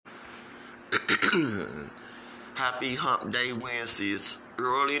Happy Hump Day Wednesday. It's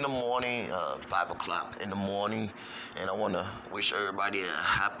early in the morning, 5 o'clock in the morning, and I want to wish everybody a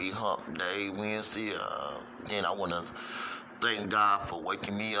happy Hump Day Wednesday. Then I want to thank God for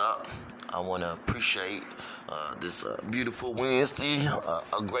waking me up. I want to appreciate this beautiful Wednesday,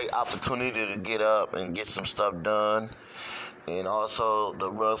 a great opportunity to get up and get some stuff done. And also to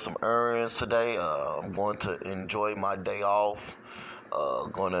run some errands today. I'm going to enjoy my day off.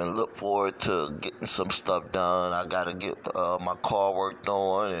 Going to look forward to getting some stuff done. I got to get my car worked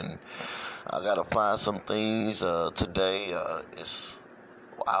on, and I got to find some things today. It's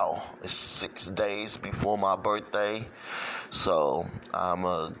 6 days before my birthday, so I'm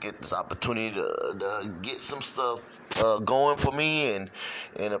gonna get this opportunity to get some stuff going for me and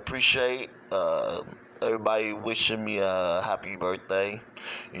appreciate everybody wishing me a happy birthday.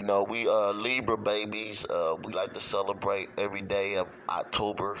 You know, we Libra babies. We like to celebrate every day of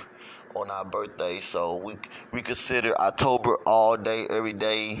October on our birthday, so we consider October all day, every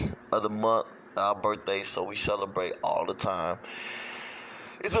day of the month our birthday. So we celebrate all the time.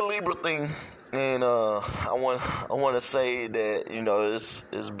 It's a Libra thing, and I want to say that, you know, it's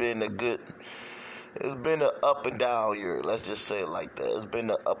been an up and down year. Let's just say it like that. It's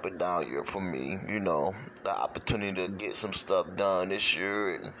been an up and down year for me. You know, the opportunity to get some stuff done this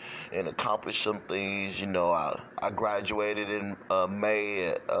year and accomplish some things. You know, I graduated in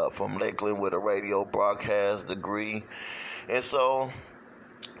May from Lakeland with a radio broadcast degree, and so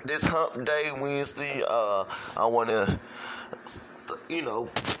this Hump Day Wednesday, I want to,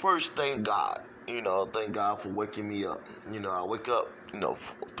 first thank God. Thank God for waking me up. I wake up,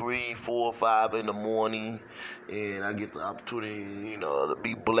 3, 4, 5 in the morning, and I get the opportunity, to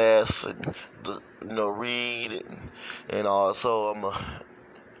be blessed and to, read, and also I'm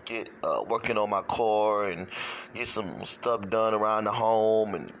get working on my car and get some stuff done around the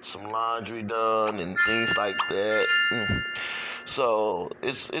home and some laundry done and things like that. So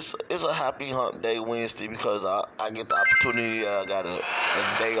it's a happy Hump Day Wednesday because I get the opportunity. I got a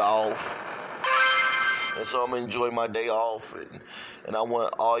day off, and so I'm gonna enjoy my day off. And I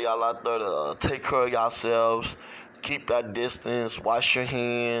want all y'all out there to take care of yourselves, keep that distance, wash your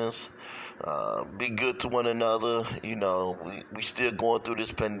hands, be good to one another. We still going through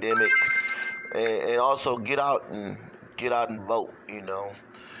this pandemic, and also get out and vote.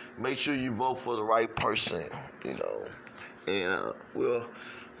 Make sure you vote for the right person. And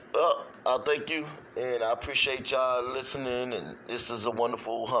I thank you, and I appreciate y'all listening. And this is a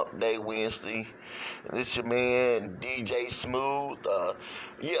wonderful Hump Day Wednesday. And this your man DJ Smooth.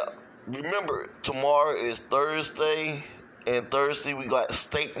 Remember, tomorrow is Thursday. And Thursday we got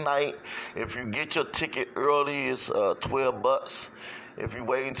steak night. If you get your ticket early, it's $12. If you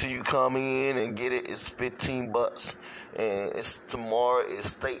wait until you come in and get it, it's $15. And tomorrow is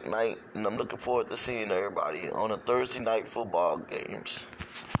steak night, and I'm looking forward to seeing everybody on a Thursday night football games.